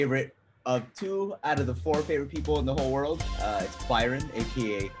favorite of two out of the four favorite people in the whole world. It's Byron,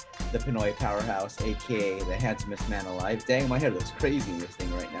 aka the Pinoy Powerhouse, aka the handsomest man alive. Dang, my hair looks crazy in this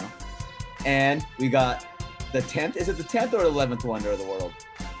thing right now. And we got the 10th. Is it the 10th or the 11th wonder of the world?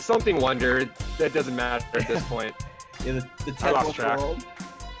 Something wonder. That doesn't matter at this point. Yeah, the 10th of the world.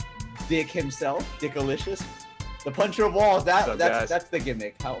 Dick himself, Dickalicious. The puncher of walls. That's the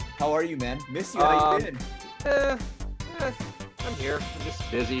gimmick. How are you, man? Miss you. How you been? I'm here. I'm just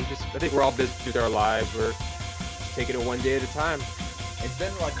busy. I think we're all busy with our lives. We're taking it one day at a time. It's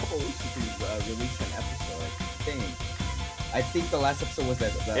been like a couple of weeks since we released an episode. I think the last episode was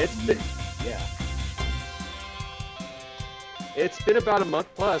yeah. It's been about a month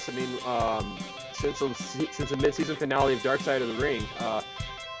plus. I mean, since the mid-season finale of Dark Side of the Ring.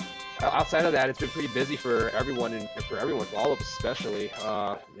 Outside of that, it's been pretty busy for everyone, for all of us especially.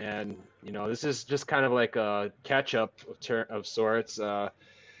 And you know, this is just kind of like a catch-up of sorts.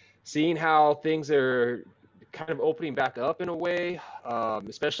 Seeing how things are kind of opening back up in a way,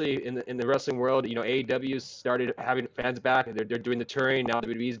 especially in the wrestling world. You know, AEW started having fans back, and they're doing the touring now.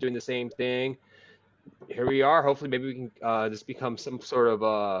 WWE is doing the same thing. Here we are. Hopefully, maybe we can this become some sort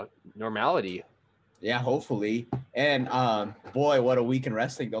of normality. Yeah, hopefully. And boy, what a week in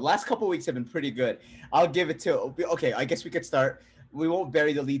wrestling though. Last couple weeks have been pretty good. I'll give it to. Okay, I guess we could start. We won't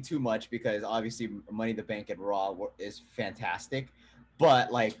bury the lead too much because obviously Money in the Bank and Raw is fantastic.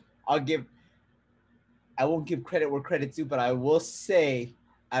 But like, I won't give credit where credit's due, but I will say,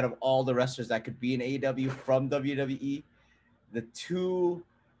 out of all the wrestlers that could be in AEW from WWE, the two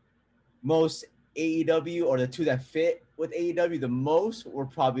most AEW, or the two that fit with AEW the most, were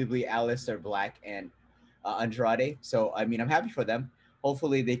probably Aleister Black and Andrade. So I mean, I'm happy for them.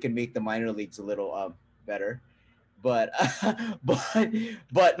 Hopefully they can make the minor leagues a little better. But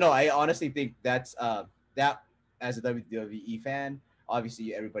but no, I honestly think that's that, as a WWE fan,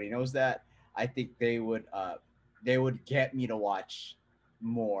 obviously everybody knows that. I think they would get me to watch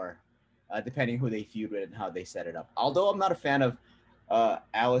more, depending who they feud with and how they set it up. Although I'm not a fan of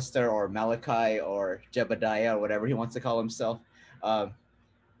Alistair or Malachi or Jebediah or whatever he wants to call himself,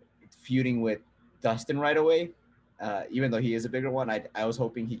 feuding with Dustin right away. Even though he is a bigger one, I was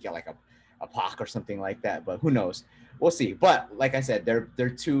hoping he'd get like a Pac or something like that, but who knows? We'll see. But like I said, they're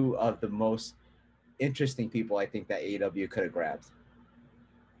two of the most interesting people I think that AEW could have grabbed.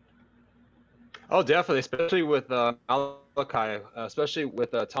 Oh, definitely, especially with Malachi, especially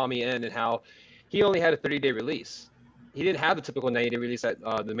with Tommy End, and how he only had a 30-day release. He didn't have the typical 90-day release that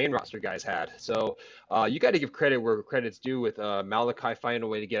the main roster guys had. So you got to give credit where credit's due with Malachi finding a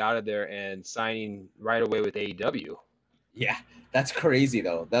way to get out of there and signing right away with AEW. Yeah, that's crazy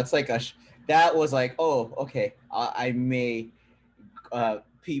though. That's like that was like, oh, okay, I may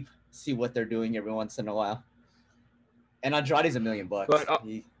see what they're doing every once in a while. And Andrade's $1 million. But,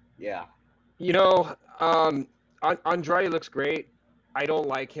 yeah. You know, Andrade looks great. I don't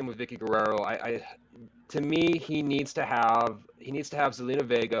like him with Vicky Guerrero. To me, he needs to have Zelina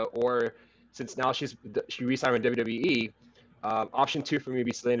Vega, or since now she re-signed with WWE, option 2 for me would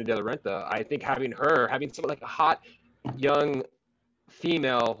be Selena De La Renta. I think having someone like a hot young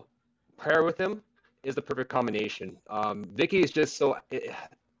female pair with him is the perfect combination. Vicky is just so.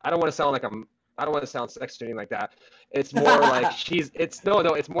 I don't want to sound sexist or anything like that. It's more like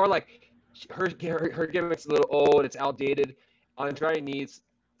it's more like her gimmick's a little old. It's outdated. Andrade needs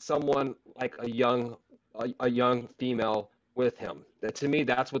someone like a young female with him. That, to me,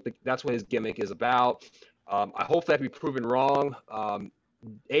 that's what his gimmick is about. I hope that can be proven wrong.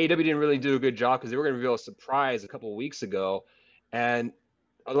 AEW didn't really do a good job because they were going to reveal a surprise a couple of weeks ago, and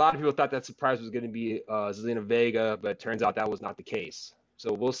a lot of people thought that surprise was going to be Zelina Vega, but it turns out that was not the case.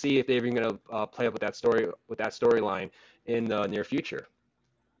 So we'll see if they're even going to play up with that storyline in the near future.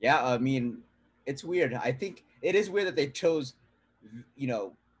 Yeah, I mean, it's weird. I think it is weird that they chose, you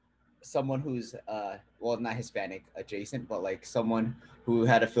know, someone who's not Hispanic adjacent, but like someone who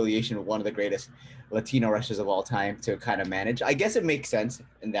had affiliation with one of the greatest Latino wrestlers of all time to kind of manage. I guess it makes sense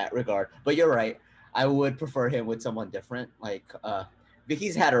in that regard, but you're right. I would prefer him with someone different. Like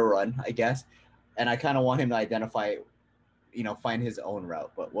Vicky's had a run, I guess, and I kind of want him to identify, find his own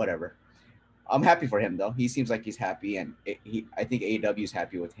route, but whatever. I'm happy for him though. He seems like he's happy, and I think AEW is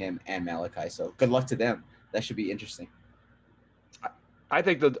happy with him and Malachi. So good luck to them. That should be interesting. I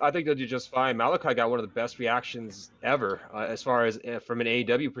think they'll do just fine. Malachi got one of the best reactions ever, as far as from an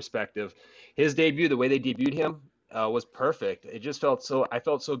AEW perspective. His debut, the way they debuted him, was perfect. It just I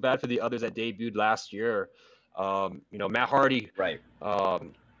felt so bad for the others that debuted last year. Matt Hardy, right?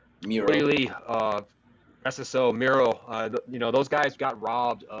 Miro, Lee, SSO, Miro. Those guys got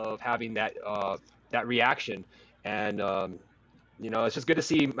robbed of having that reaction, and It's just good to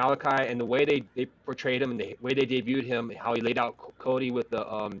see Malachi and the way they portrayed him and the way they debuted him, how he laid out Cody with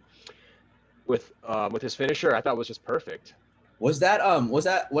the with his finisher. I thought was just perfect. Was that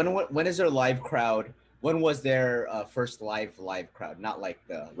when is their live crowd? When was their first live crowd? Not like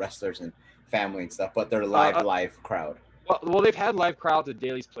the wrestlers and family and stuff, but their Uh, live crowd. well, they've had live crowds at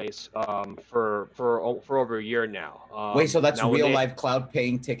Daly's Place for over a year now. Wait, so that's Now when real they live crowd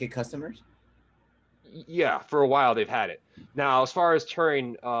paying ticket customers? Yeah, for a while they've had it. Now, as far as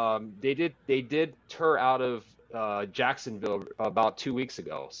touring, they did tour out of Jacksonville about 2 weeks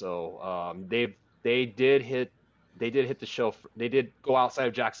ago. So they did hit they did hit the show. They did go outside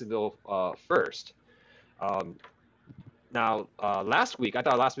of Jacksonville first. Um, Now, last week, I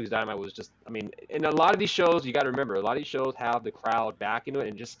thought last week's Dynamite was just, I mean, in a lot of these shows, you got to remember, a lot of these shows have the crowd back into it,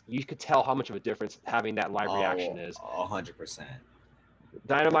 and just you could tell how much of a difference having that live reaction Oh, is. 100%.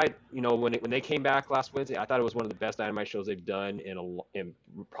 Dynamite, when they came back last Wednesday, I thought it was one of the best Dynamite shows they've done in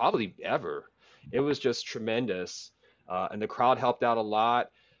probably ever. It was just tremendous, and the crowd helped out a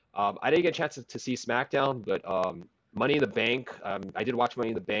lot. I didn't get a chance to see SmackDown, but Money in the Bank, I did watch Money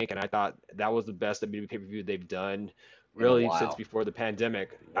in the Bank, and I thought that was the best WWE pay-per-view they've done In a really since while. before the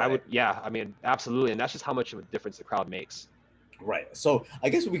pandemic. Right. Yeah, I mean, absolutely, and that's just how much of a difference the crowd makes. Right. So I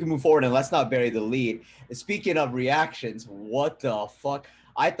guess we can move forward and let's not bury the lead. Speaking of reactions, what the fuck?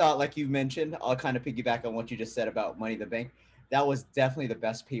 I thought, like you mentioned, I'll kind of piggyback on what you just said about Money in the Bank. That was definitely the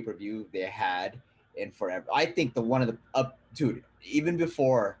best pay per view they had in forever. I think the one of the up, dude. Even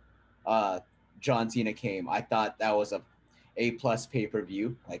before uh, John Cena came, I thought that was a plus pay per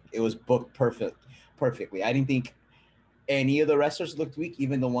view. Like it was booked perfectly. I didn't think any of the wrestlers looked weak,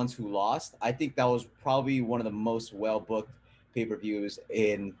 even the ones who lost. I think that was probably one of the most well booked pay per views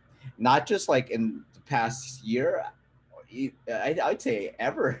in not just like in the past year. I'd say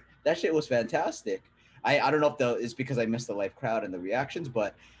ever. That shit was fantastic. I don't know if it's because I missed the live crowd and the reactions,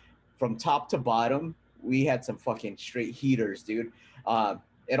 but from top to bottom, we had some fucking straight heaters, dude.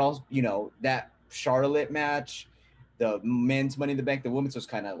 It all, that Charlotte match, the men's Money in the Bank, the women's was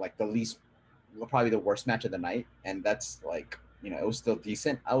kind of like the least, probably the worst match of the night, and that's like, it was still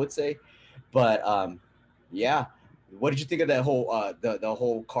decent, I would say. But yeah, what did you think of that whole the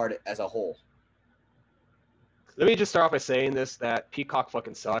whole card as a whole? Let me just start off by saying this, that Peacock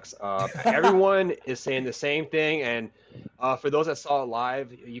fucking sucks. Everyone is saying the same thing, and for those that saw it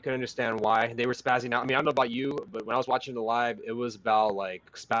live, you can understand why they were spazzing out. I mean, I don't know about you, but when I was watching the live, it was about like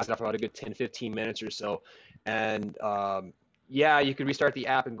spazzing out for about a good 10, 15 minutes or so. And yeah, you could restart the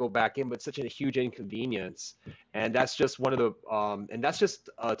app and go back in, but it's such a huge inconvenience. And that's just one of and that's just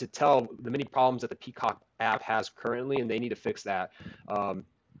to tell the many problems that the Peacock app has currently, and they need to fix that. Um,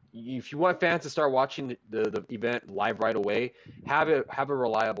 if you want fans to start watching the event live right away, have a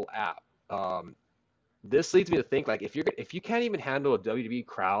reliable app. This leads me to think, like, if you can't even handle a WWE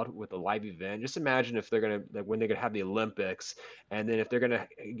crowd with a live event, just imagine if they're gonna, like, when they're gonna have the Olympics, and then if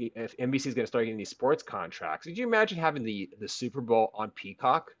NBC is gonna start getting these sports contracts. Could you imagine having the Super Bowl on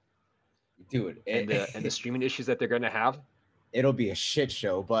Peacock Dude, and the streaming issues that they're gonna have? it'll be a shit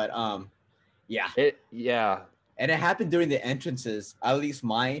show, but yeah. Yeah. And it happened during the entrances. At least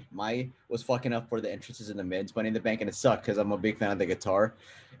my was fucking up for the entrances in the mids, Money in the Bank, and it sucked because I'm a big fan of the guitar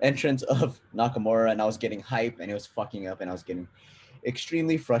entrance of Nakamura, and I was getting hype, and it was fucking up, and I was getting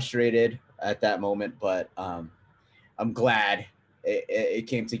extremely frustrated at that moment. But I'm glad it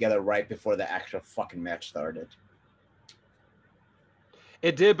came together right before the actual fucking match started.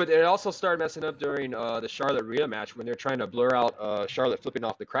 It did, but it also started messing up during the Charlotte Rhea match when they're trying to blur out Charlotte flipping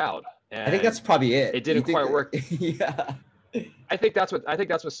off the crowd, I think that's and probably it. it You didn't think? quite work. Yeah. I think that's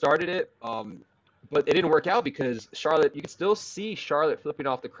what started it. But it didn't work out because Charlotte, you can still see Charlotte flipping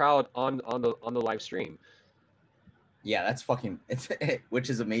off the crowd on the live stream. Yeah, that's fucking which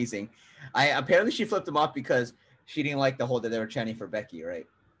is amazing. I apparently she flipped him off because she didn't like the whole that they were chanting for Becky, right?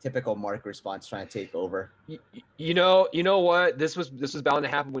 Typical Mark response trying to take over. You know what? This was bound to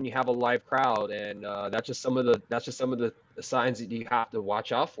happen when you have a live crowd, and that's just some of the signs that you have to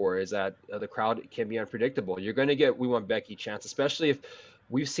watch out for. Is that the crowd can be unpredictable. You're going to get We Want Becky chance, especially if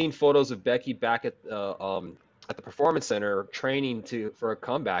we've seen photos of Becky back at the Performance Center training for a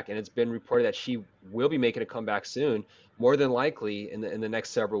comeback, and it's been reported that she will be making a comeback soon, more than likely in the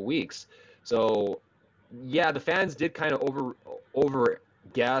next several weeks. So yeah, the fans did kind of over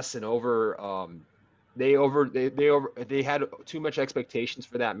guess and they had too much expectations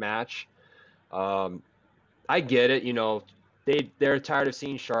for that match. Um, I get it, they're tired of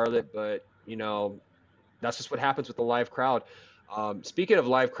seeing Charlotte, but that's just what happens with the live crowd. Speaking of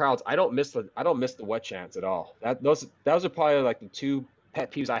live crowds, I don't miss the wet chants at all. Those are probably like the two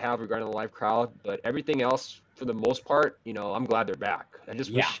pet peeves I have regarding the live crowd, but everything else for the most part, I'm glad they're back. I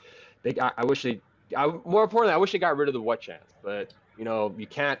just Yeah, wish they got. I wish they. More importantly, I wish they got rid of the what chance. But you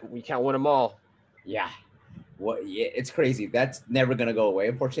can't win them all. yeah. What? Yeah, it's crazy. That's never gonna go away.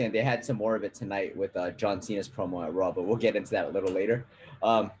 Unfortunately, they had some more of it tonight with John Cena's promo at Raw, but we'll get into that a little later.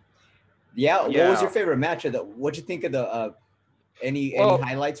 Um, yeah. What was your Yeah. favorite match of the? What'd you think of the? Any Well,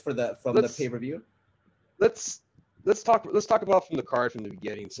 highlights from the pay let's per view? let's let's talk about from the card from the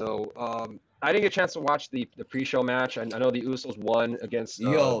beginning. So I didn't get a chance to watch the pre-show match. I know the Usos won against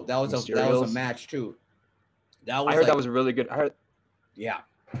Yo, the that was a Mysterios. match too. That I was heard that like was a really good. yeah,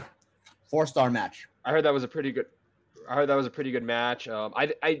 4-star match. I heard that was a pretty good. I heard that was a pretty good match.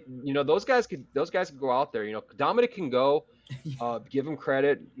 Those guys could go out there. Dominic can go. Give him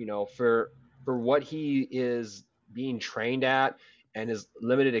credit. For what he is being trained at and his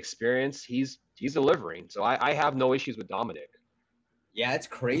limited experience. He's delivering. So I have no issues with Dominic. Yeah, it's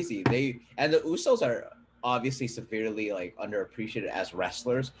crazy. The Usos are obviously severely like underappreciated as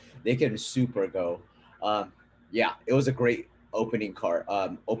wrestlers. They can super go. Um, yeah, it was a great opening card.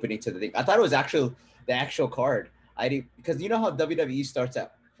 Opening to the thing. I thought it was actually the actual card. I did because you know how WWE starts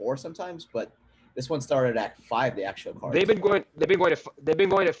at 4 sometimes, but this one started at 5. The actual They've cards. been going. They've been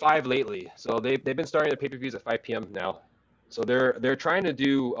going at 5 lately. So they've been starting the pay-per-views at 5 p.m. now. So they're trying to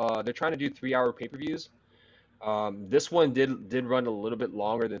do 3-hour pay-per-views. This one did run a little bit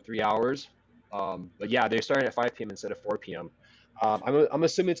longer than 3 hours. But yeah, they're starting at 5 p.m. instead of 4 p.m. I'm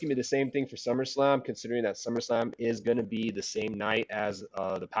assuming it's gonna be the same thing for SummerSlam, considering that SummerSlam is gonna be the same night as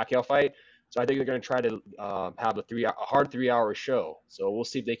the Pacquiao fight. So I think they're gonna try to have a hard 3-hour show. So we'll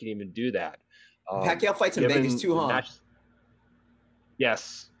see if they can even do that. Pacquiao fights in Vegas Given too, the huh? match,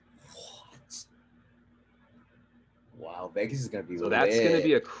 yes. What? Wow, Vegas is gonna be So that's gonna lit.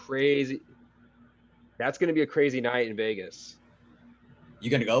 be a crazy. That's gonna be a crazy night in Vegas. You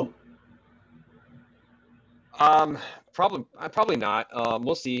gonna go Um, probably not.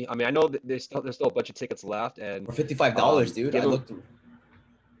 We'll see. I mean, I know that there's still a bunch of tickets left, and for $55, dude? I given looked.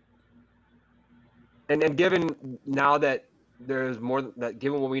 and given now that there's more that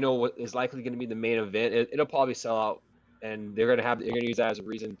given what we know what is likely going to be the main event, it'll probably sell out, and they're gonna use that as a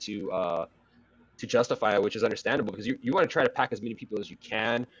reason to justify it, which is understandable because you want to try to pack as many people as you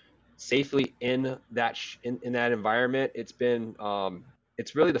can safely in in that environment. It's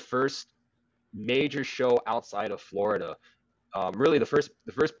really the first major show outside of Florida. Really the first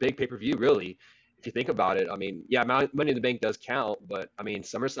big pay per view. Really, if you think about it, I mean, yeah, Money in the Bank does count, but I mean,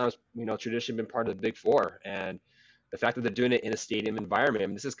 SummerSlam's traditionally been part of the Big Four, and the fact that they're doing it in a stadium environment, I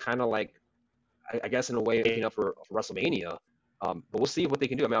mean, this is kind of like, I guess, in a way, making up for WrestleMania. But we'll see what they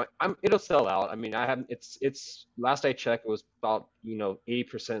can do. I mean, it'll sell out. I mean, I haven't. It's last I checked, it was about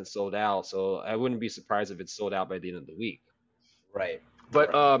 80% sold out. So I wouldn't be surprised if it's sold out by the end of the week. Right,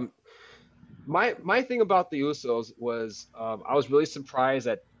 But right. my thing about the Usos was I was really surprised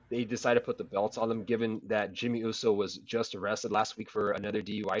that they decided to put the belts on them, given that Jimmy Uso was just arrested last week for another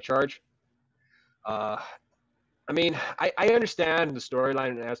DUI charge. Uh, I mean, I understand the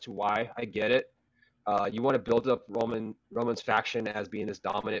storyline as to why. I get it. You want to build up Roman's faction as being this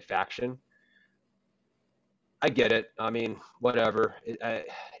dominant faction. I get it. I mean, whatever.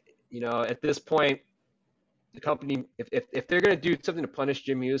 At this point, the company, if they're gonna do something to punish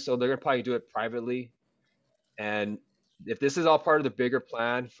Jimmy Uso, they're gonna probably do it privately. And if this is all part of the bigger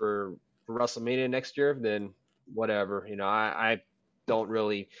plan for WrestleMania next year, then whatever. I don't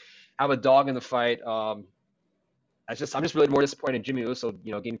really have a dog in the fight. I'm just really more disappointed in Jimmy Uso,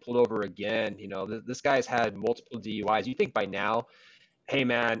 getting pulled over again. This guy's had multiple DUIs. You think by now, hey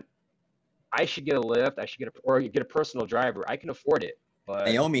man, I should get a lift. I should get a personal driver. I can afford it. But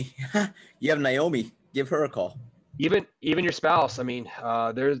Naomi, you have Naomi. Give her a call. even your spouse, I mean,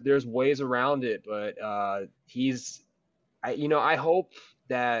 there's ways around it. But I hope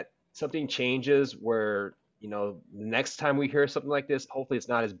that something changes where the next time we hear something like this, hopefully it's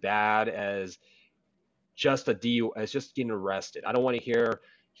not as bad as just a DU as just getting arrested. I don't want to hear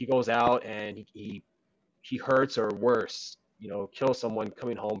he goes out and he hurts or worse, kills someone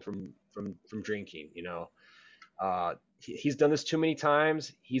coming home from drinking. He's done this too many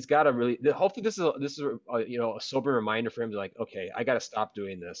times. He's got to really. Hopefully, this is a sober reminder for him to like, okay, I got to stop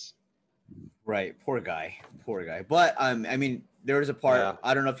doing this. Right, poor guy, poor guy. But I mean, there was a part. Yeah,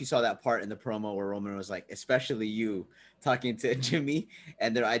 I don't know if you saw that part in the promo where Roman was like, especially you talking to Jimmy,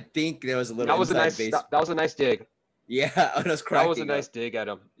 and I think there was a little that was a inside nice base. that was a nice dig. Yeah, I was That was a cracking nice up. dig at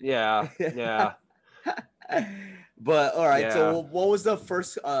him. Yeah, yeah, But all right, yeah. so what was the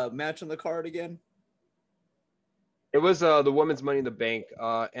first match on the card again? It was the women's Money in the Bank,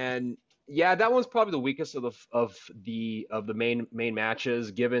 and yeah, that one's probably the weakest of the main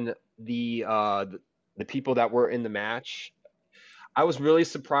matches, given the people that were in the match. I was really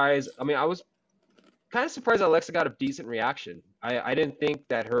surprised. I mean, I was kind of surprised that Alexa got a decent reaction. I didn't think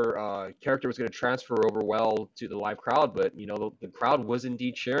that her character was going to transfer over well to the live crowd, but the crowd was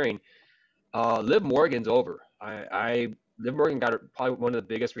indeed cheering. Liv Morgan's over. Liv Morgan got probably one of the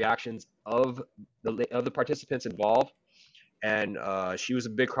biggest reactions of the participants involved, and she was a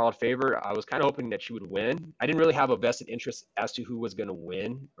big crowd favorite. I was kind of hoping that she would win. I didn't really have a vested interest as to who was going to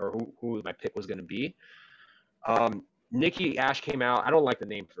win or who my pick was going to be. Nikki Ash came out. I don't like the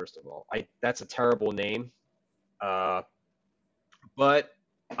name, first of all. That's a terrible name. Uh, but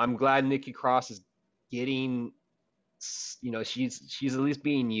I'm glad Nikki Cross is getting, she's at least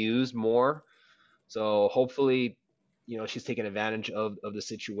being used more. So hopefully, she's taking advantage of the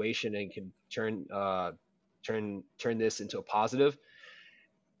situation and can turn this into a positive.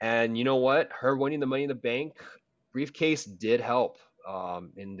 And you know what? Her winning the Money in the Bank briefcase did help.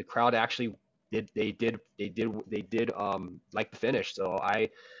 And the crowd actually did like the finish. So I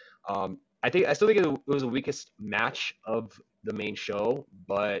still think it was the weakest match of the main show,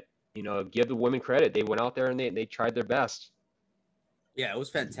 but give the women credit. They went out there and they tried their best. Yeah, it was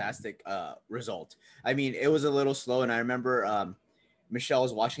fantastic result. I mean, it was a little slow, and I remember Michelle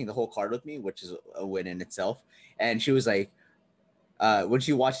was watching the whole card with me, which is a win in itself. And she was like, when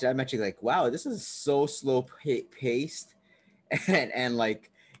she watched that match, she's like, wow, this is so slow paced. And like,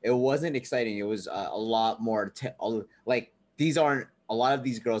 it wasn't exciting. It was a lot more like these aren't a lot of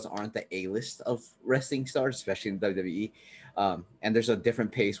these girls aren't the A-list of wrestling stars, especially in WWE. And there's a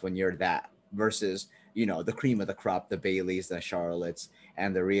different pace when you're that versus the cream of the crop, the Baileys, the Charlottes,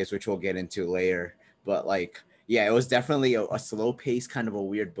 and the Rheas, which we'll get into later. But like, yeah, it was definitely a slow pace, kind of a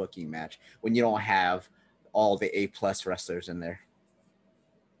weird booking match when you don't have all the A+ wrestlers in there.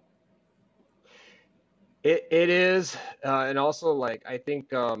 It is, and also like I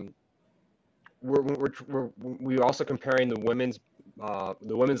think we're also comparing the women's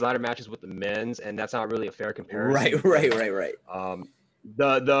ladder matches with the men's, and that's not really a fair comparison. Right. I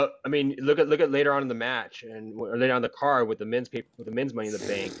mean, look at later on in the match and or later on in the card with the men's Money in the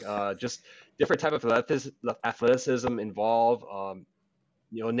Bank. Just different type of athleticism involved.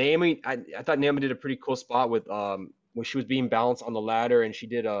 Naomi, I thought Naomi did a pretty cool spot with when she was being balanced on the ladder, and she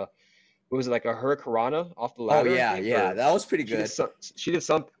did what was it, like a hurricanrana off the ladder? Oh yeah, yeah, that was pretty good. She did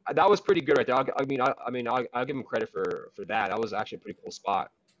some. That was pretty good right there. I'll give him credit for that. That was actually a pretty cool spot.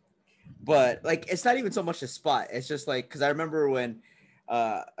 But like, it's not even so much a spot. It's just like, because I remember when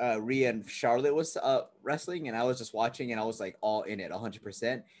Rhea and Charlotte was wrestling, and I was just watching, and I was like all in it 100%.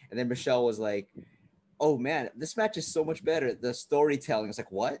 And then Michelle was like, "Oh man, this match is so much better. The storytelling." It's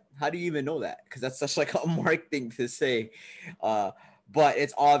like, what? How do you even know that? Because that's such like a Mark thing to say. But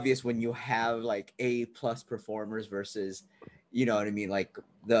it's obvious when you have like A+ performers versus, you know what I mean? Like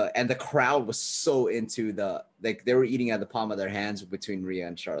the crowd was so into like they were eating out the palm of their hands between Rhea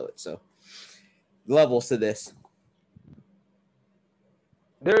and Charlotte. So levels to this.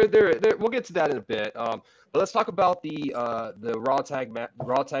 There. We'll get to that in a bit. But let's talk about the Raw Tag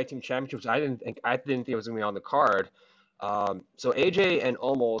Team Championship, which I didn't think it was gonna be on the card. So AJ and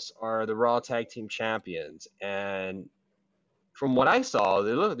Omos are the Raw Tag Team Champions, and from what I saw,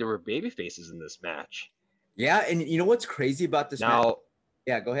 there were baby faces in this match. Yeah, and you know what's crazy about this match?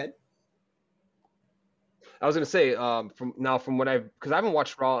 Yeah, go ahead. I was gonna say, from what because I haven't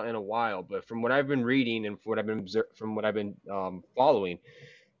watched Raw in a while, but from what I've been reading and from what I've been following,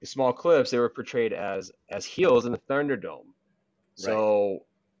 the small clips, they were portrayed as heels in the Thunderdome. So right.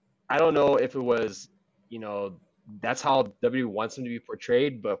 I don't know if it was, that's how WWE wants them to be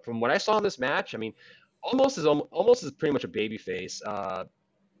portrayed, but from what I saw in this match, I mean, almost is pretty much a baby face.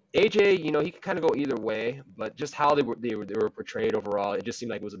 AJ, he could kind of go either way, but just how they were portrayed overall, it just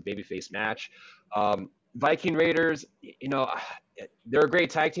seemed like it was a babyface match. Viking Raiders, they're a great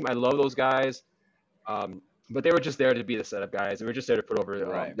tag team. I love those guys, but they were just there to be the setup guys. They were just there to put over.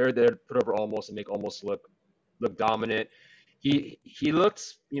 Right. They're there to put over Omos and make Omos look dominant. He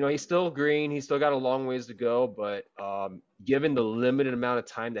looks, he's still green. He's still got a long ways to go, but given the limited amount of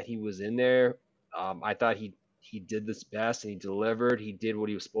time that he was in there, I thought he did this best and he delivered. He did what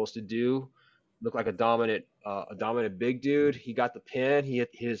he was supposed to do. Looked like a dominant big dude. He got the pin. He hit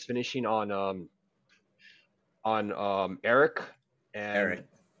his finishing on Eric, and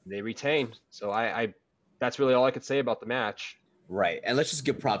they retained. So I that's really all I could say about the match. Right, and let's just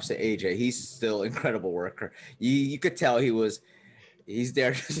give props to AJ. He's still incredible worker. You could tell he's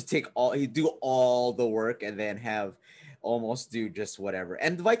there to do all the work and then have Omos do just whatever.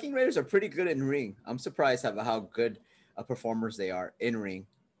 And the Viking Raiders are pretty good in ring. I'm surprised how good performers they are in ring.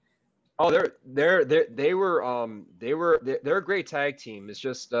 Oh, they're a great tag team. It's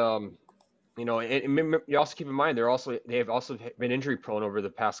just You know, and you also keep in mind they have also been injury prone over the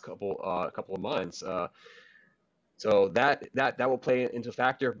past couple of months. So that will play into a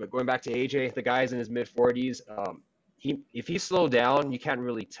factor. But going back to AJ, the guy's in his mid 40s. If he slowed down, you can't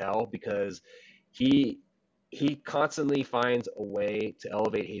really tell because he he constantly finds a way to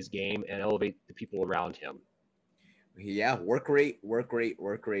elevate his game and elevate the people around him. Yeah, work rate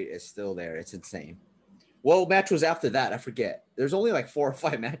is still there. It's insane. What match was after that? I forget. There's only like 4 or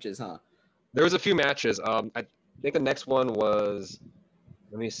 5 matches, huh? There was a few matches. I think the next one was.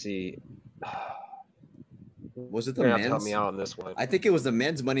 Let me see. Was it the You're gonna have to help me men's? out on this one. I think it was the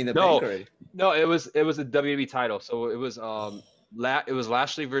men's Money in the Bank No, already. no, it was a WWE title. So it was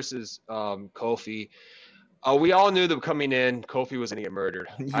Lashley versus Kofi. We all knew that coming in, Kofi was gonna get murdered.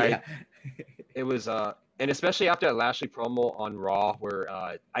 Yeah, It was and especially after that Lashley promo on Raw, where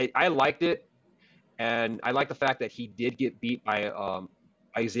I liked it, and I like the fact that he did get beat by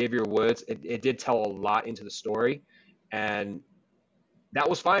Xavier Woods. It did tell a lot into the story, and that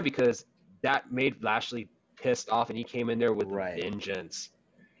was fine because that made Lashley pissed off, and he came in there with a right. vengeance.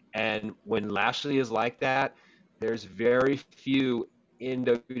 And when Lashley is like that, there's very few in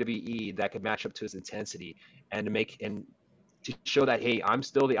WWE that could match up to his intensity and to show that, hey, I'm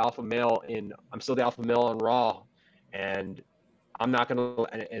still the alpha male on Raw, and I'm not gonna.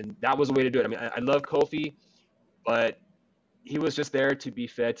 And that was a way to do it. I mean, I love Kofi, but he was just there to be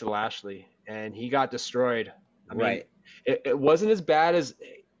fed to Lashley, and he got destroyed. I mean, Right. it wasn't as bad as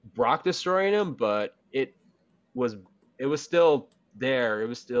Brock destroying him, but was it was still there. It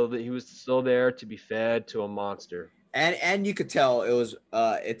was still he was still there to be fed to a monster. And you could tell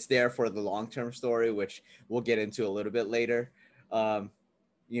it's there for the long-term story, which we'll get into a little bit later. Um,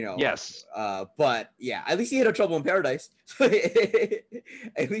 you know, Yes, but yeah, at least he hit a Trouble in Paradise.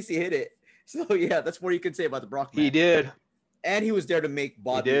 At least he hit it. So yeah, that's what you can say about the Brock he match. did. And he was there to make He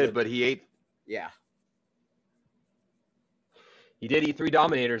Bobby did, look. but Yeah. he did eat 3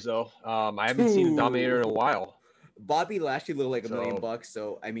 Dominators though. I haven't seen a Dominator in a Two. while. Bobby Lashley looked like So $1 million.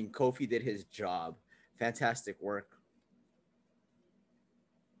 So I mean, Kofi did his job. Fantastic work.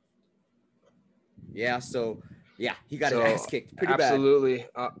 Yeah. So yeah, he got his ass so kicked pretty bad. absolutely.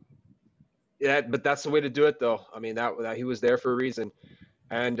 Yeah, but that's the way to do it though. I mean that he was there for a reason.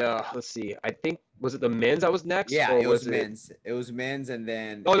 And let's see. I think was it the men's that was next, Yeah, or it was was it? men's. It was men's, and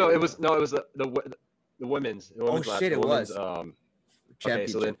then Oh it. no, it was the women's Oh last shit! the It women's. was Okay,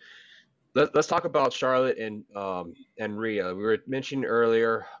 so then championship. let's talk about Charlotte and Rhea. We were mentioning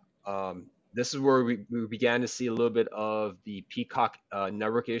earlier. This is where we began to see a little bit of the Peacock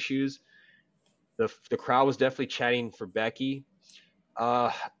network issues. The crowd was definitely chatting for Becky.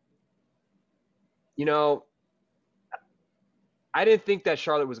 Uh, you know, I didn't think that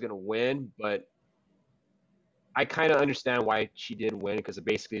Charlotte was going to win, but I kind of understand why she did win because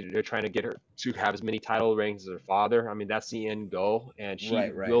basically they're trying to get her to have as many title reigns as her father. I mean, that's the end goal, and she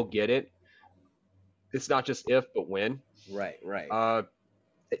Right, right, will get it. It's not just if, but when. right, right. Uh,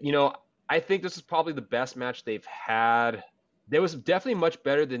 you know, I think this is probably the best match they've had. There was definitely much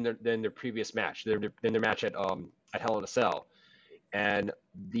better than their previous match, than their match at Hell in a Cell. And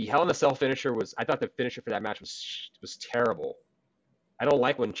the Hell in a Cell finisher was, I thought the finisher for that match was terrible. I don't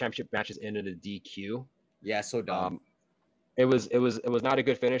like when championship matches end in a DQ. Yeah, so dumb. Um, it was not a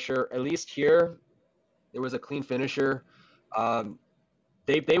good finisher. At least here, there was a clean finisher. Um,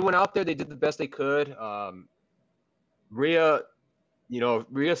 they went out there, they did the best they could. Rhea,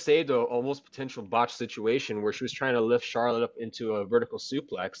 Rhea saved a almost potential botch situation where she was trying to lift Charlotte up into a vertical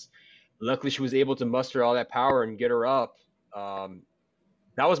suplex. Luckily, she was able to muster all that power and get her up. Um,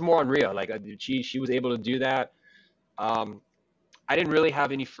 that was more on Rhea. Like she was able to do that. Um, I didn't really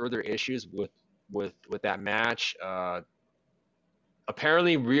have any further issues with that match.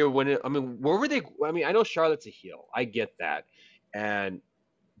 Apparently, Rhea went it. I mean, where were they? I mean, I know Charlotte's a heel. I get that. And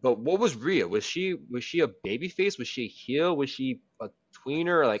but what was Rhea? Was she a baby face? Was she a heel? Was she a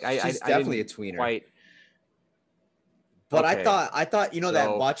tweener? Like She's I definitely a didn't tweener. quite. But Okay, I thought, that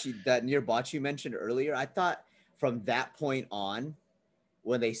so botch, that near botch you mentioned earlier. I thought from that point on,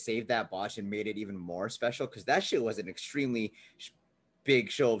 when they saved that botch and made it even more special, because that shit was an extremely big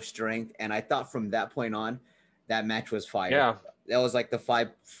show of strength, and I thought from that point on, that match was fire. yeah, That was like the five.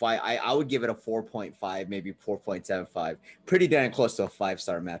 I would give it a 4.5, maybe 4.75. Pretty damn close to a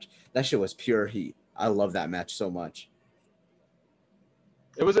 5-star match. That shit was pure heat. I love that match so much.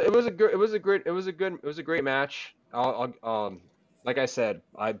 it was a great match. Like I said,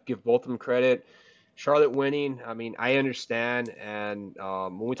 I give both of them credit. Charlotte winning, I mean, I understand, and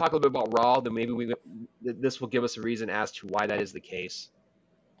when we talk a little bit about Raw, then maybe this will give us a reason as to why that is the case.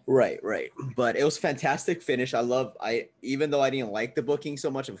 Right, right. But it was fantastic finish. I even though I didn't like the booking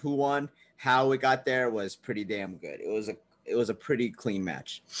so much of who won, how it got there was pretty damn good. It was a pretty clean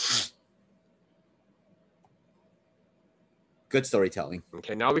match. Good storytelling.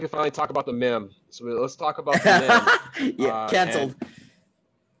 Okay, now we can finally talk about the meme. So let's talk about the meme. Yeah, canceled.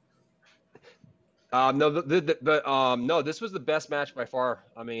 No, this was the best match by far.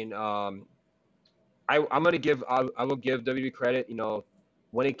 I mean, I will give WWE credit. You know,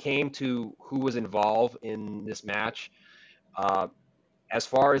 when it came to who was involved in this match, uh, as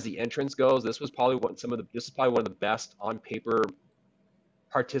far as the entrance goes, this is probably one of the best on paper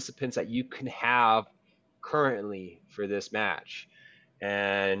participants that you can have currently for this match,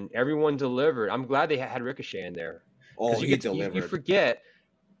 and everyone delivered. I'm glad they had Ricochet in there Oh, because he delivered.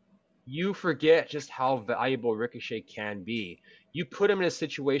 You forget just how valuable Ricochet can be. You put him in a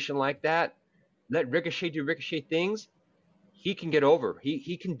situation like that, let Ricochet do Ricochet things, he can get over.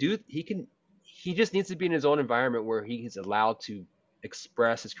 He just needs to be in his own environment where he is allowed to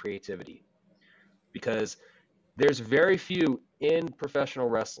express his creativity. Because there's very few in professional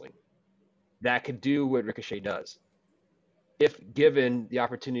wrestling that could do what Ricochet does if given the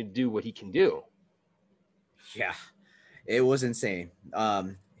opportunity to do what he can do. Yeah, it was insane.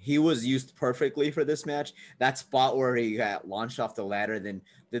 He was used perfectly for this match. That spot where he got launched off the ladder, then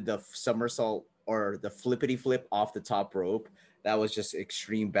did the somersault or the flippity flip off the top rope. That was just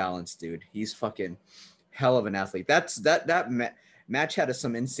extreme balance, dude. He's fucking hell of an athlete. Match had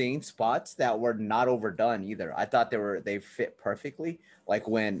some insane spots that were not overdone either. I thought they fit perfectly. Like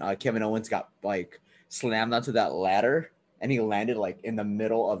when Kevin Owens got like slammed onto that ladder and he landed like in the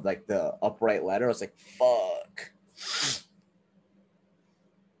middle of like the upright ladder. I was like, fuck.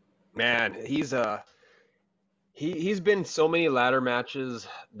 Man, he's been in so many ladder matches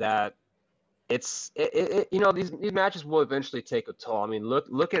that you know, these matches will eventually take a toll. I mean,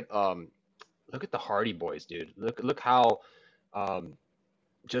 look at the Hardy Boys, dude. Look how um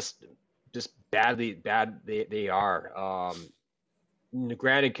just bad they are.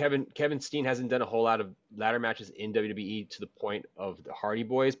 Granted, Kevin Steen hasn't done a whole lot of ladder matches in WWE to the point of the Hardy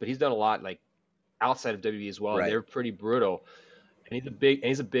Boys, but he's done a lot like outside of WWE as well, and Right. they're pretty brutal. And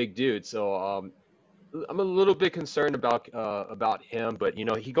he's a big dude, so I'm a little bit concerned about him, but you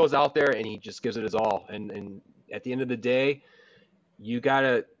know, he goes out there and he just gives it his all. And at the end of the day, you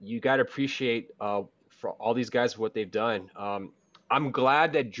gotta appreciate for all these guys for what they've done. I'm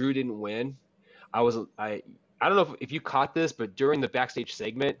glad that Drew didn't win. I don't know if you caught this, but during the backstage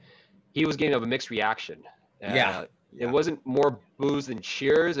segment, he was getting a mixed reaction. Yeah. It wasn't more boos than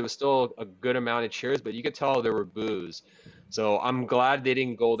cheers. It was still a good amount of cheers, but you could tell there were boos. So I'm glad they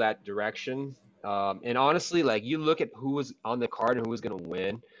didn't go that direction. And honestly, like you look at who was on the card and who was going to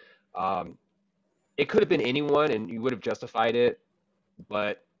win, um, it could have been anyone, and you would have justified it.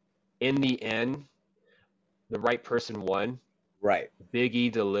 But in the end, the right person won. Right. Big E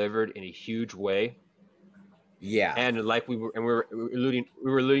delivered in a huge way. Yeah. And like we were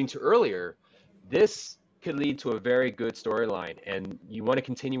alluding to earlier, this could lead to a very good storyline. And you want to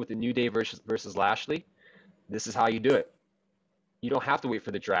continue with the New Day versus Lashley. This is how you do it. You don't have to wait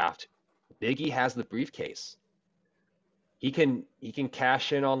for the draft. Big E has the briefcase. He can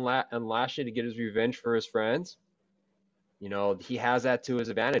cash in on Lashley to get his revenge for his friends. You know, he has that to his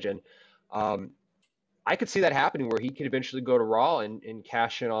advantage, and um, I could see that happening where he could eventually go to Raw and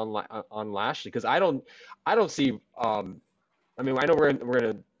cash in on Lashley because I don't see. I mean, I know we're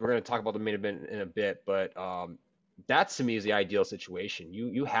gonna talk about the main event in a bit, but that to me is the ideal situation.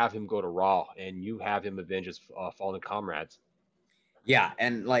 You have him go to Raw and you have him avenge his fallen comrades. Yeah,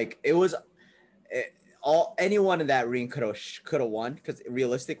 and like all anyone in that ring could have won because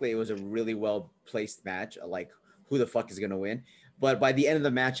realistically it was a really well placed match. Like who the fuck is gonna win? But by the end of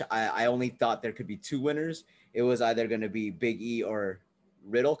the match, I only thought there could be two winners. It was either gonna be Big E or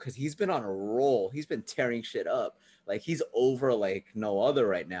Riddle because he's been on a roll. He's been tearing shit up. Like he's over like no other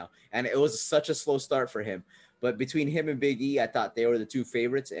right now, and it was such a slow start for him. But between him and Big E, I thought they were the two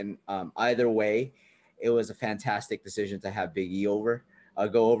favorites, and either way, it was a fantastic decision to have Big E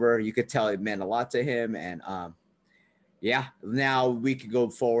go over. You could tell it meant a lot to him, and yeah, now we could go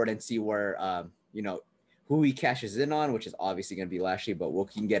forward and see where who he cashes in on, which is obviously going to be Lashley, but we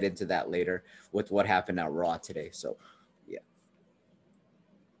can get into that later with what happened at Raw today. So yeah.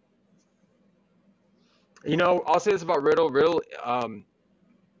 You know, I'll say this about Riddle. Riddle,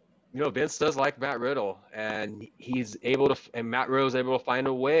 Vince does like Matt Riddle, and Matt Riddle's able to find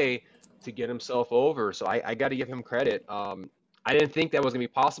a way to get himself over. So I got to give him credit. I didn't think that was gonna be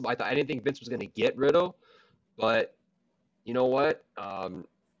possible. I didn't think Vince was gonna get Riddle, but you know what?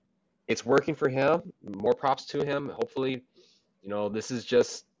 It's working for him. More props to him. Hopefully, this is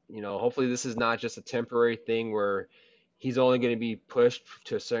just, hopefully this is not just a temporary thing where he's only going to be pushed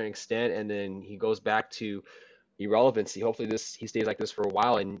to a certain extent, and then he goes back to irrelevancy. Hopefully, he stays like this for a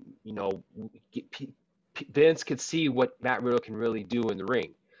while, and Vince could see what Matt Riddle can really do in the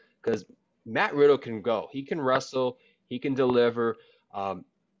ring, because Matt Riddle can go, he can wrestle, he can deliver. Um,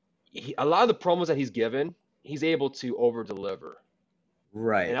 a lot of the promos that he's given, he's able to over deliver.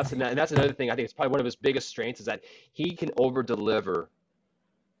 Right. And that's another thing. I think it's probably one of his biggest strengths is that he can over deliver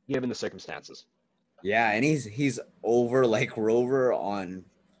given the circumstances. Yeah, and he's over like Rover on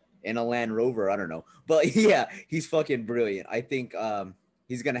in a Land Rover. I don't know, but yeah, he's fucking brilliant. I think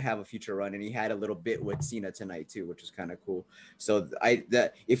he's gonna have a future run, and he had a little bit with Cena tonight too, which is kind of cool. So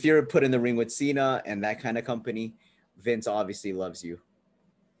that if you're put in the ring with Cena and that kind of company, Vince obviously loves you.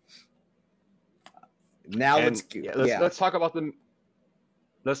 Now And let's talk about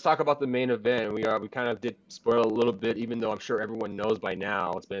the main event. We kind of did spoil a little bit, even though I'm sure everyone knows by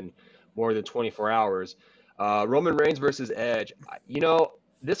now. It's been more than 24 hours. Roman Reigns versus Edge.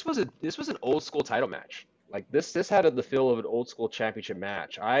 This was an old school title match. Like this had the feel of an old school championship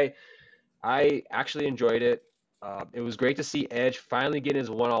match. I actually enjoyed it. It was great to see Edge finally get his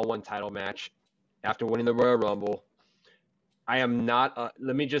one-on-one title match after winning the Royal Rumble. I am not.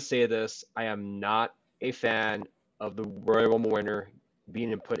 Let me just say this: I am not a fan of the Royal Rumble winner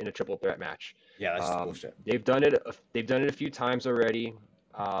being put in a triple threat match. Yeah, that's bullshit. They've done it. They've done it a few times already.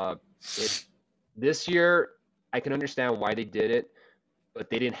 This year, I can understand why they did it, but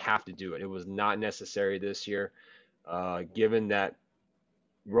they didn't have to do it. It was not necessary this year, given that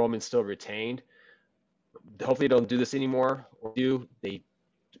Roman still retained. Hopefully, they don't do this anymore. Or do they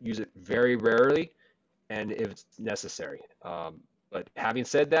use it very rarely, and if it's necessary. But having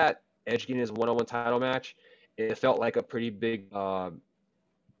said that, Edge getting his one-on-one title match, it felt like a pretty big, a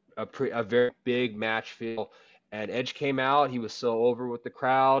very big match feel. And Edge came out, he was so over with the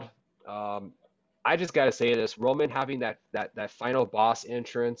crowd. I just gotta say this: Roman having that final boss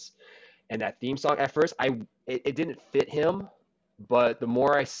entrance and that theme song. At first, it didn't fit him, but the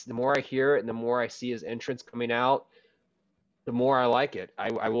more I hear it and the more I see his entrance coming out, the more I like it.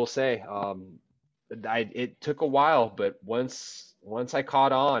 I will say, it took a while, but once I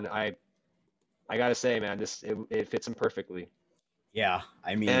caught on, I gotta say, man, it fits him perfectly. Yeah,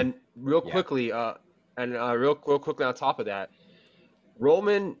 I mean, And real quickly, real quickly on top of that,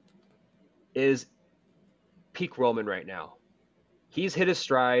 Roman is peak Roman right now. He's hit his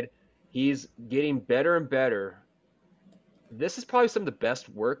stride. He's getting better and better. This is probably some of the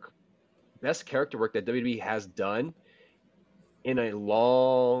best character work that WWE has done in a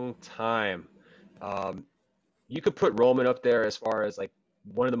long time. Um, you could put Roman up there as far as like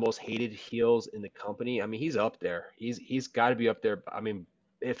one of the most hated heels in the company. I mean, he's up there. He's got to be up there. I mean,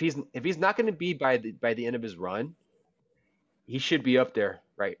 if he's not going to be by the end of his run, he should be up there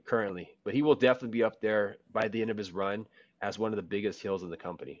right currently. But he will definitely be up there by the end of his run as one of the biggest heels in the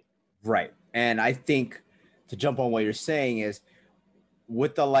company. right. And I think to jump on what you're saying is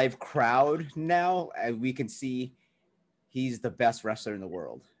with the live crowd now, as we can see, he's the best wrestler in the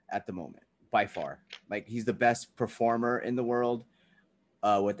world at the moment by far. Like he's the best performer in the world,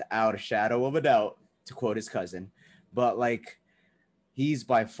 without a shadow of a doubt, to quote his cousin. But like he's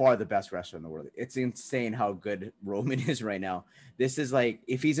by far the best wrestler in the world. It's insane how good Roman is right now. This is like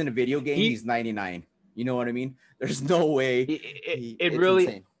if he's in a video game, he's 99. You know what I mean? There's no way. It really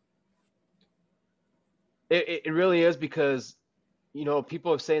insane. It really is, because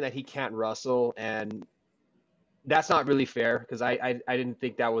people are saying that he can't wrestle, and that's not really fair, because I didn't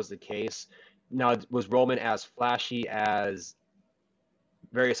think that was the case. Now, was Roman as flashy as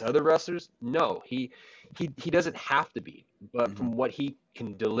various other wrestlers? No, he doesn't have to be. But from what he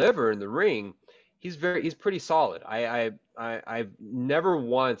can deliver in the ring, he's pretty solid. I've never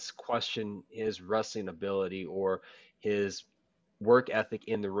once questioned his wrestling ability or his work ethic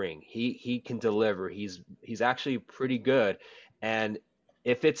in the ring. He can deliver. He's actually pretty good, and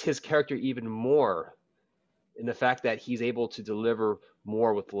it fits his character even more in the fact that he's able to deliver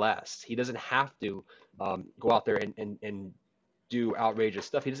more with less. He doesn't have to go out there and do outrageous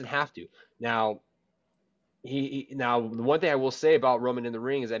stuff. He doesn't have to. Now, the one thing I will say about Roman in the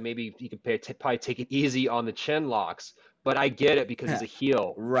ring is that maybe he could probably take it easy on the chin locks, but I get it because he's a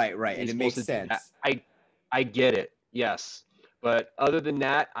heel. Right, and it makes sense. I get it, yes. But other than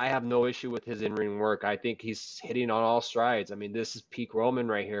that, I have no issue with his in-ring work. I think he's hitting on all strides. I mean, this is peak Roman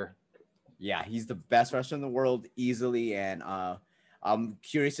right here. Yeah, he's the best wrestler in the world easily, and I'm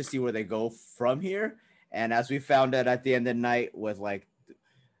curious to see where they go from here. And as we found out at the end of the night with like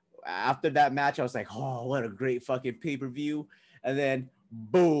after that match, I was like, oh, what a great fucking pay-per-view. And then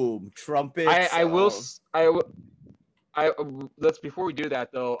boom, trumpets. Let's before we do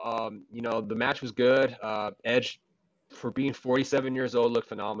that though, the match was good. Edge for being 47 years old, looked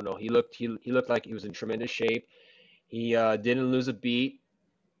phenomenal. He looked like he was in tremendous shape. He didn't lose a beat.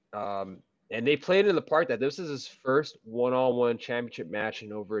 Um, and they played in the part that this is his first one-on-one championship match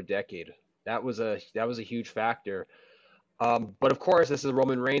in over a decade. That was a huge factor. But of course, this is a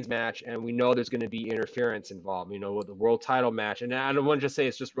Roman Reigns match, and we know there's going to be interference involved. You know, with the world title match, and I don't want to just say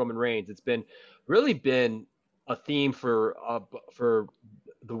it's just Roman Reigns. It's really been a theme for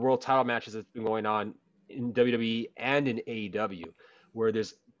the world title matches that's been going on in WWE and in AEW, where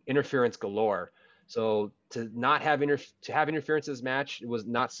there's interference galore. So to have interference in this match was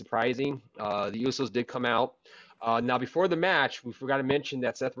not surprising. The Usos did come out. Now, before the match, we forgot to mention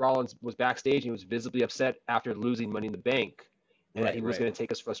that Seth Rollins was backstage and he was visibly upset after losing Money in the Bank, and that he was going to take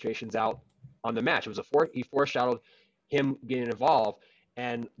his frustrations out on the match. It was he foreshadowed him getting involved,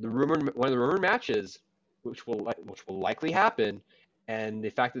 and one of the rumored matches, which will likely happen, and the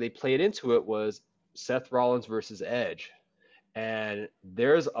fact that they played into it was Seth Rollins versus Edge, and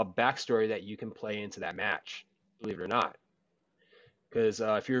there's a backstory that you can play into that match, believe it or not. Because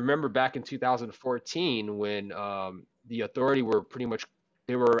if you remember back in 2014, when the Authority were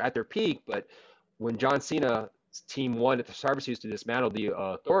they were at their peak, but when John Cena's team won at the Survivor Series to dismantle the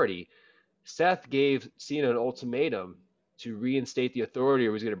Authority, Seth gave Cena an ultimatum to reinstate the Authority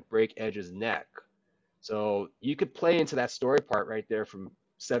or he was going to break Edge's neck. So you could play into that story part right there from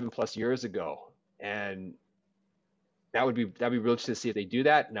 7+ years ago, and that'd be real interesting to see if they do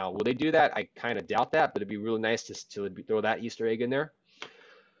that. Now, will they do that? I kind of doubt that, but it'd be really nice to throw that Easter egg in there.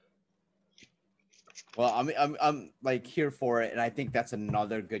 Well, I'm like here for it, and I think that's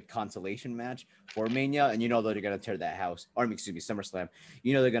another good consolation match for Mania. And you know they're gonna tear that house, or excuse me, SummerSlam.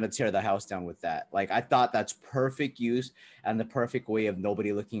 You know they're gonna tear the house down with that. Like I thought that's perfect use and the perfect way of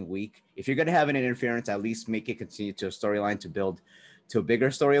nobody looking weak. If you're gonna have an interference, at least make it continue to a storyline to build to a bigger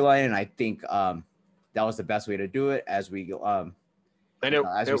storyline. And I think that was the best way to do it. As we and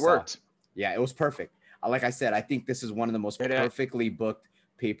it worked. Yeah, it was perfect. Like I said, I think this is one of the most perfectly booked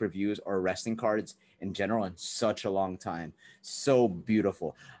pay-per-views or wrestling cards in general in such a long time. So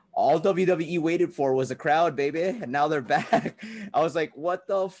beautiful. All WWE waited for was a crowd, baby, and now they're back. I was like, what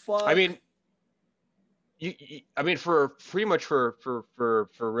the fuck? I mean, for pretty much for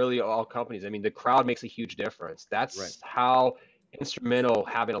really all companies, I mean, the crowd makes a huge difference. That's right. How instrumental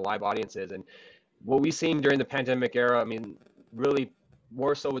having a live audience is. And what we've seen during the pandemic era, I mean, really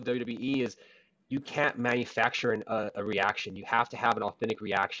more so with WWE, is you can't manufacture a reaction. You have to have an authentic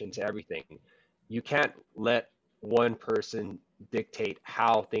reaction to everything. You can't let one person dictate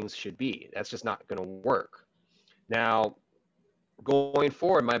how things should be. That's just not going to work. Now, going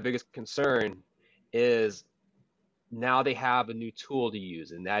forward, my biggest concern is now they have a new tool to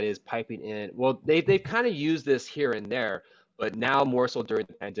use, and that is piping in. Well, they've kind of used this here and there, but now more so during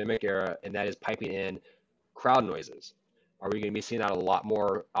the pandemic era, and that is piping in crowd noises. Are we going to be seeing that a lot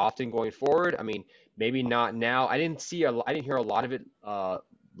more often going forward? I mean, maybe not now. I didn't hear a lot of it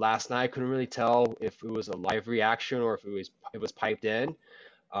last night. I couldn't really tell if it was a live reaction or if it was piped in.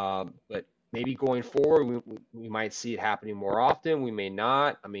 But maybe going forward, we might see it happening more often. We may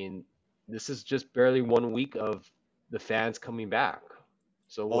not. I mean, this is just barely 1 week of the fans coming back.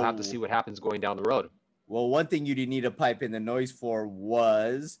 So we'll have to see what happens going down the road. Well, one thing you didn't need to pipe in the noise for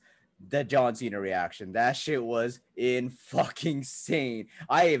was the John Cena reaction. That shit was fucking insane.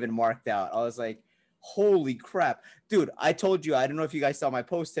 I even marked out. I was like, holy crap. Dude, I told you, I don't know if you guys saw my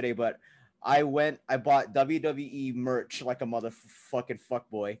post today, but I bought WWE merch like a motherfucking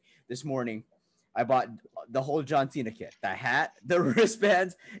fuckboy this morning. I bought the whole John Cena kit, the hat, the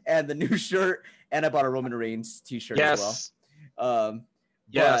wristbands, and the new shirt, and I bought a Roman Reigns t-shirt as well.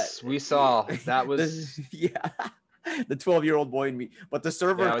 Yes, we saw. That was... yeah. The 12-year-old boy in me, but the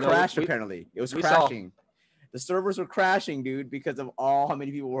server crashed. Apparently, it was crashing. The servers were crashing, dude, because of how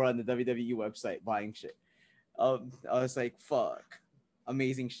many people were on the WWE website buying shit. I was like, "Fuck,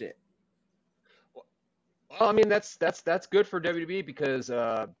 amazing shit." Well, I mean, that's good for WWE because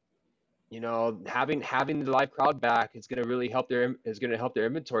having the live crowd back is going to really help their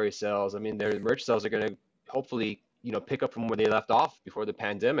inventory sales. I mean, their merch sales are going to hopefully pick up from where they left off before the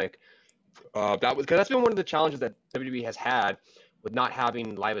pandemic. Because that's been one of the challenges that WWE has had with not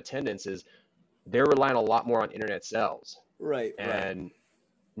having live attendance is they're relying a lot more on internet sales. Right. And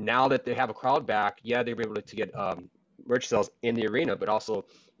now that they have a crowd back, yeah, they're able to get merch sales in the arena, but also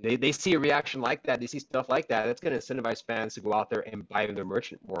they see a reaction like that. They see stuff like that. That's going to incentivize fans to go out there and buy their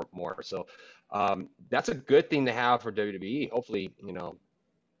merch more. So that's a good thing to have for WWE. Hopefully,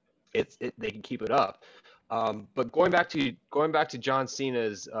 they can keep it up. But going back to John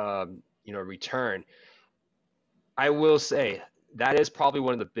Cena's return, I will say that is probably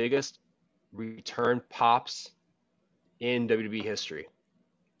one of the biggest return pops in WWE history.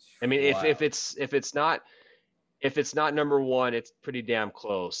 I mean, Wow. if it's not number one, it's pretty damn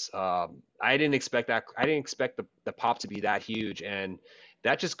close. I didn't expect that. I didn't expect the pop to be that huge, and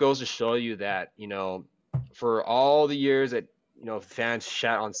that just goes to show you that, for all the years that fans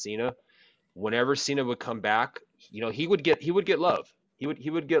shat on Cena, whenever Cena would come back, he would get love. He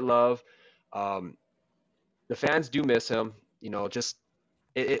would get love. Um, the fans do miss him. Just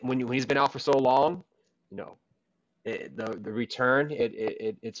when he's been out for so long, you know, the return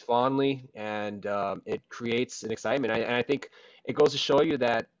it's fondly, and it creates an excitement. And I think it goes to show you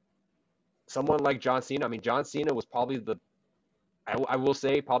that someone like John Cena. I mean, John Cena was probably I will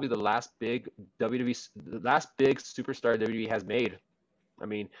say probably the last big the last big superstar WWE has made. I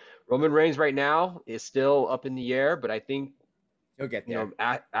mean, Roman Reigns right now is still up in the air, but I think He'll get there.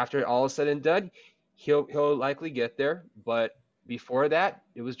 after all is said and done, he'll likely get there. But before that,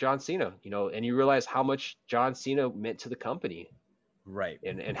 it was John Cena, and you realize how much John Cena meant to the company, Right.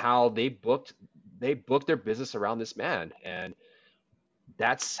 and how they booked their business around this man, and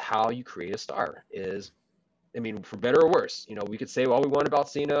that's how you create a star. I mean, for better or worse, we could say all we want about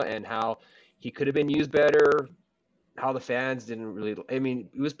Cena and how he could have been used better, how the fans didn't really. I mean,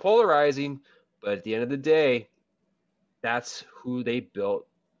 it was polarizing, but at the end of the day, that's who they built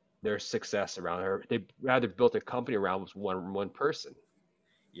their success around. Her, they rather built their company around was one person.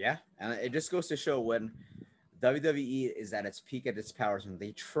 Yeah, and it just goes to show when WWE is at its peak at its powers, when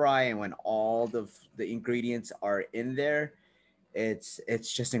they try and when all the ingredients are in there, it's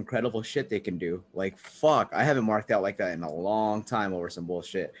just incredible shit they can do. Like fuck, I haven't marked out like that in a long time over some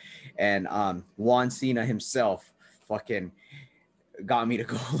bullshit. And Juan Cena himself fucking got me to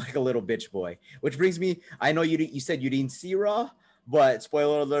go like a little bitch boy. Which brings me, I know you said you didn't see Raw, but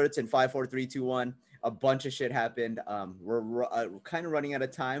spoiler alerts in 5, 4, 3, 2, 1. A bunch of shit happened. We're kind of running out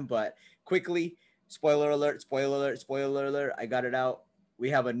of time, but quickly, spoiler alert, spoiler alert, spoiler alert. I got it out. We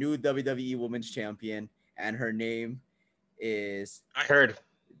have a new WWE Women's Champion, and her name is I heard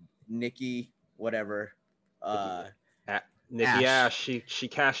Nikki, whatever. Nikki, Nikki Ash. She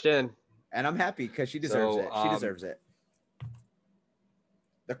cashed in, And I'm happy because she deserves it. She deserves it.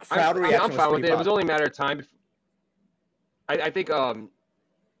 The crowd I'm reaction fine was with it. It was only a matter of time. I think honestly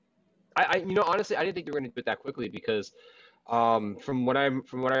I didn't think they were going to do it that quickly because from what I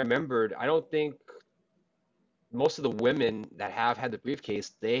remembered, I don't think most of the women that have had the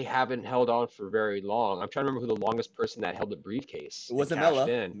briefcase, they haven't held on for very long. I'm trying to remember who the longest person that held the briefcase It wasn't cashed Mella.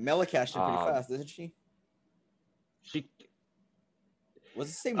 in. Mella cashed in pretty Um, fast, didn't she? she Was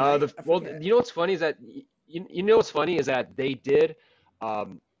it the same night? well, what's funny is that what's funny is that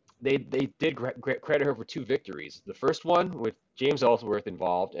um, they did credit her for two victories. The first one with James Ellsworth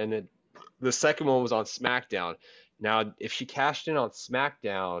involved, and then the second one was on SmackDown. Now, if she cashed in on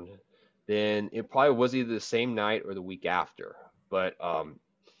SmackDown, then it probably was either the same night or the week after. But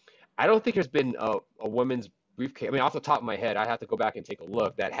I don't think there's been a women's briefcase. I mean, off the top of my head, I'd have to go back and take a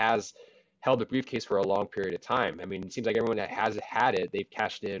look that has held the briefcase for a long period of time. I mean, it seems like everyone that has had it, they've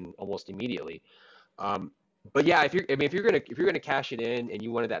cashed in almost immediately. Um, but yeah, if you're gonna cash it in and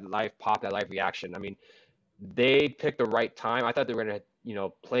you wanted that live pop, that live reaction, I mean, they picked the right time. I thought they were gonna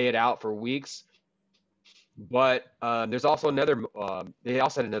play it out for weeks, but there's also another. They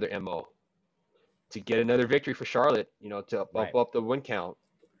also had another mo to get another victory for Charlotte. To bump up the win count.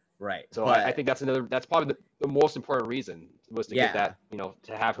 Right. So I think that's probably the most important reason was to get that,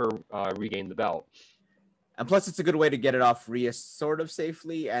 to have her regain the belt. And plus, it's a good way to get it off Rhea sort of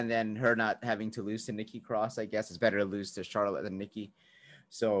safely, and then her not having to lose to Nikki Cross. I guess it's better to lose to Charlotte than Nikki.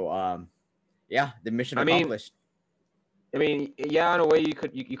 So, yeah, the mission accomplished. I mean, yeah, in a way you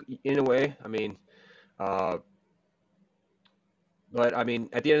could, in a way, I mean, but I mean,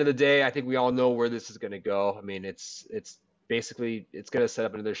 at the end of the day, I think we all know where this is going to go. I mean, it's basically it's going to set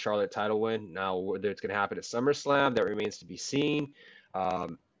up another Charlotte title win. Now, whether it's going to happen at SummerSlam, that remains to be seen.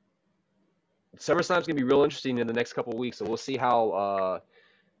 SummerSlam's going to be real interesting in the next couple of weeks, so we'll see how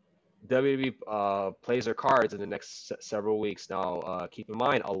WWE plays their cards in the next several weeks. Now, keep in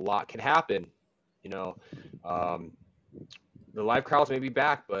mind, a lot can happen. The live crowds may be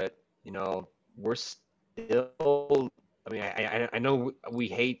back, but we're still. I mean, I know we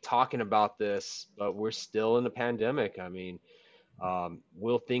hate talking about this, but we're still in the pandemic. I mean,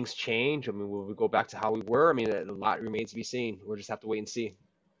 will things change? I mean, will we go back to how we were? I mean, a lot remains to be seen. We'll just have to wait and see.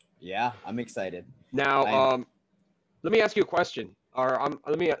 Yeah, I'm excited. Now, let me ask you a question. Or I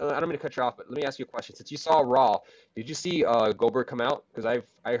don't mean to cut you off, but let me ask you a question. Since you saw Raw, did you see Goldberg come out? Because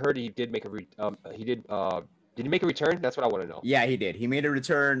I heard he did make did he make a return? That's what I want to know. Yeah, he did. He made a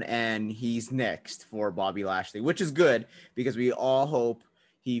return, and he's next for Bobby Lashley, which is good because we all hope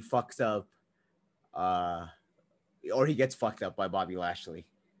he fucks up or he gets fucked up by Bobby Lashley.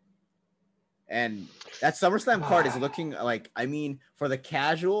 And that SummerSlam card is looking like, I mean, for the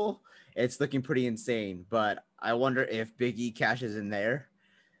casual, it's looking pretty insane. But I wonder if Big E cashes in there.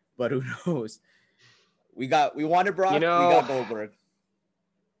 But who knows? We wanted Brock, we got Goldberg.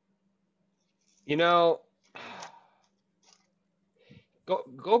 You know,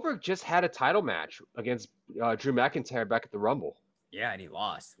 Goldberg just had a title match against Drew McIntyre back at the Rumble. Yeah, and he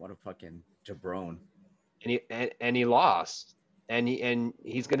lost. What a fucking jabron. And he lost. And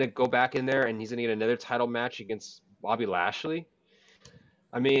he's gonna go back in there and he's gonna get another title match against Bobby Lashley.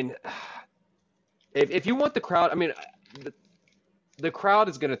 I mean, if you want the crowd, I mean, the crowd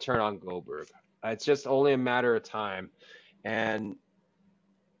is gonna turn on Goldberg. It's just only a matter of time. And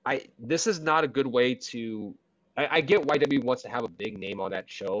this is not a good way to. I get why WWE wants to have a big name on that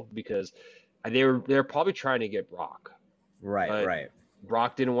show because they're probably trying to get Brock. Right.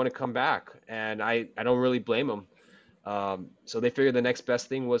 Brock didn't want to come back, and I don't really blame him. So they figured the next best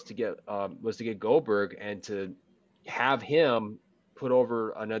thing was to get Goldberg and to have him put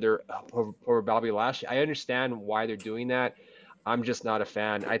over over Bobby Lashley. I understand why they're doing that. I'm just not a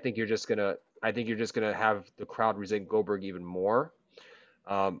fan. I think you're just gonna have the crowd resent Goldberg even more.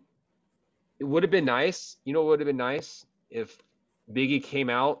 It would have been nice. You know what would have been nice if Big E came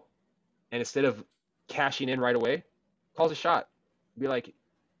out and instead of cashing in right away, calls a shot. Be like,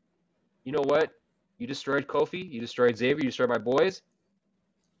 you know what? You destroyed Kofi. You destroyed Xavier. You destroyed my boys.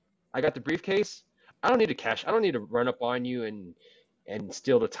 I got the briefcase. I don't need to cash. I don't need to run up on you and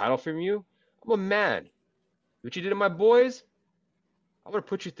steal the title from you. I'm a man. What you did to my boys, I'm going to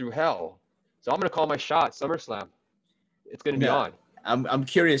put you through hell. So I'm going to call my shot, SummerSlam. It's going to be on. I'm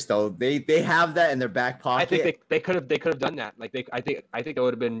curious though. They have that in their back pocket. I think they could have done that. Like I think that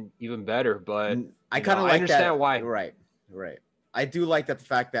would have been even better. But I kind of like understand that. Why. Right. I do like that the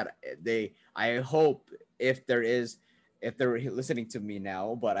fact that I hope if they're listening to me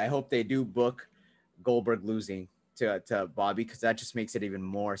now, but I hope they do book Goldberg losing to Bobby because that just makes it even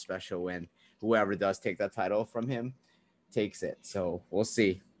more special when whoever does take that title from him takes it. So we'll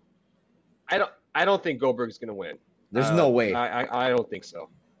see. I don't think Goldberg's gonna win. There's no way. I don't think so.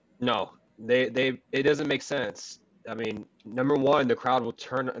 No, it doesn't make sense. I mean, number one, the crowd will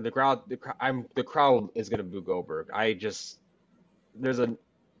turn the crowd is gonna boo Goldberg. I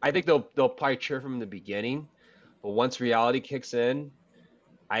think they'll probably cheer from the beginning, but once reality kicks in,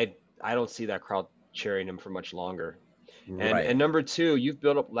 I don't see that crowd cheering him for much longer. And number two, you've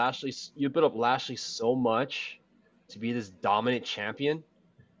built up Lashley so much to be this dominant champion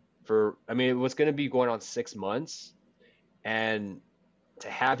what's going to be going on 6 months, and to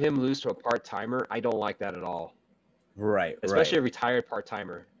have him lose to a part-timer, I don't like that at all. Right. Especially a retired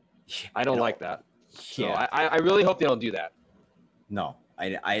part-timer. I don't like that. Yeah. So I really hope they don't do that. No,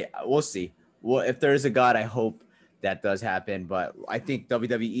 we'll see. Well, if there is a God, I hope that does happen. But I think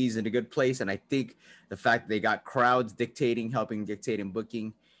WWE is in a good place, and I think the fact that they got crowds helping dictate and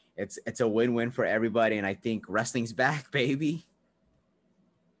booking, it's a win-win for everybody. And I think wrestling's back, baby.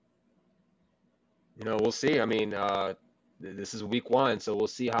 We'll see. I mean, this is week 1, so we'll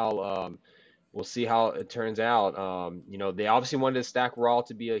see how it turns out. They obviously wanted to stack Raw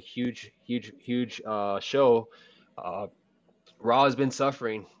to be a huge show. Raw has been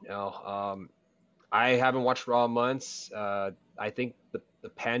suffering. I haven't watched Raw in months. I think the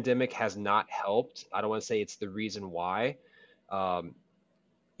pandemic has not helped. I don't want to say it's the reason why.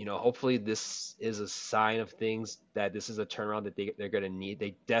 Hopefully this is a sign of things that this is a turnaround that they're going to need.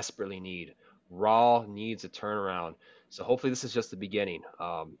 They desperately need. Raw needs a turnaround. So hopefully this is just the beginning.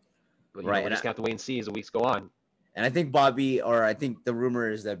 But we're just going to have to wait and see as the weeks go on. And I think I think the rumor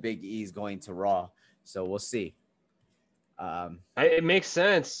is that Big E is going to Raw. So we'll see. It makes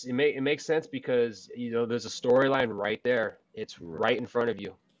sense. It makes sense because, there's a storyline right there. It's right in front of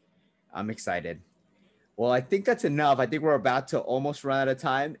you. I'm excited. Well, I think that's enough. I think we're about to almost run out of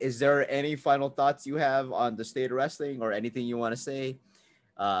time. Is there any final thoughts you have on the state of wrestling or anything you want to say?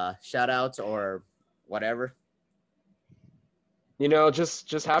 Shout outs or whatever?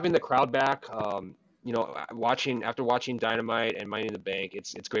 Just having the crowd back. After watching Dynamite and Money in the Bank,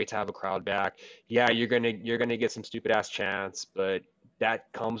 it's great to have a crowd back. Yeah, you're gonna get some stupid ass chants, but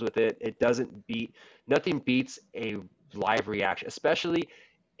that comes with it. Nothing beats a live reaction, especially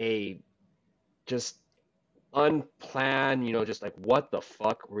a just unplanned, just like what the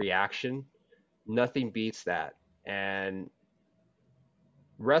fuck reaction. Nothing beats that. And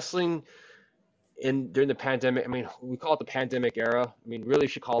wrestling during the pandemic, I mean, we call it the pandemic era. I mean, really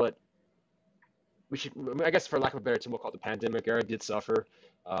should call it. I guess for lack of a better term, we'll call it the pandemic era. It did suffer.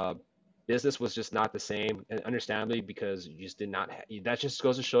 business was just not the same, and understandably because you just did not. That just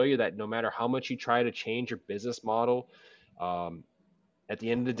goes to show you that no matter how much you try to change your business model, um, at the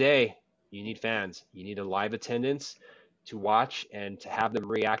end of the day, you need fans. You need a live attendance to watch and to have them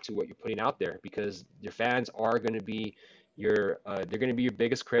react to what you're putting out there, because your fans are going to be they're going to be your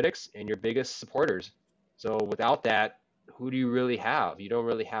biggest critics and your biggest supporters. So without that, who do you really have? You don't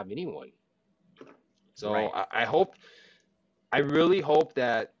really have anyone. So Right. I hope, I really hope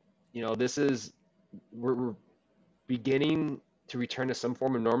that, this is, we're beginning to return to some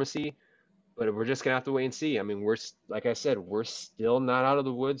form of normalcy, but we're just gonna have to wait and see. I mean, like I said, we're still not out of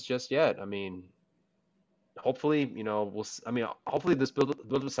the woods just yet. I mean, hopefully, I mean, hopefully this build up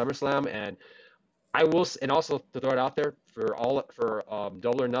SummerSlam, and and also to throw it out there for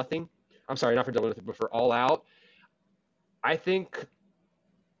Double or Nothing. I'm sorry, not for Double or Nothing, but for All Out. I think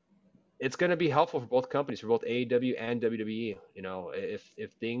it's going to be helpful for both companies, for both AEW and WWE.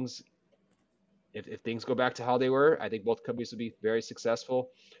 If things go back to how they were, I think both companies will be very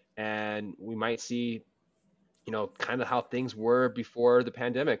successful, and we might see, kind of how things were before the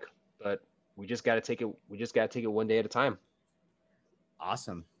pandemic. But we just got to take it. We just got to take it one day at a time.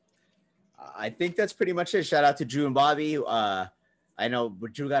 Awesome. I think that's pretty much it. Shout out to Drew and Bobby. I know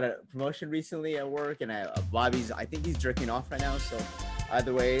Drew got a promotion recently at work, and I think he's jerking off right now. So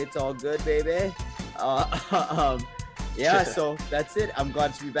either way, it's all good, baby. Yeah, so that's it. I'm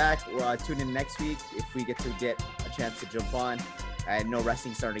glad to be back. We'll tune in next week if we get a chance to jump on. I know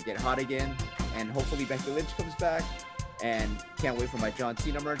wrestling's starting to get hot again, and hopefully Becky Lynch comes back. And can't wait for my John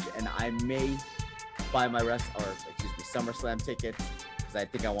Cena merch. And I may buy my SummerSlam tickets, because I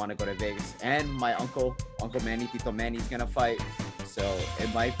think I want to go to Vegas. And my Uncle Manny, Tito Manny's gonna fight, so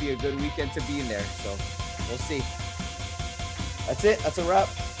it might be a good weekend to be in there. So we'll see. That's it. That's a wrap.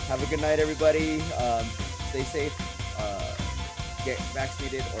 Have a good night, everybody. Stay safe. Get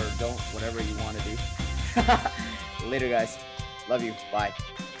vaccinated or don't, whatever you want to do. Later, guys. Love you. Bye.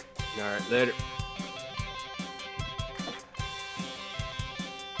 All right, later.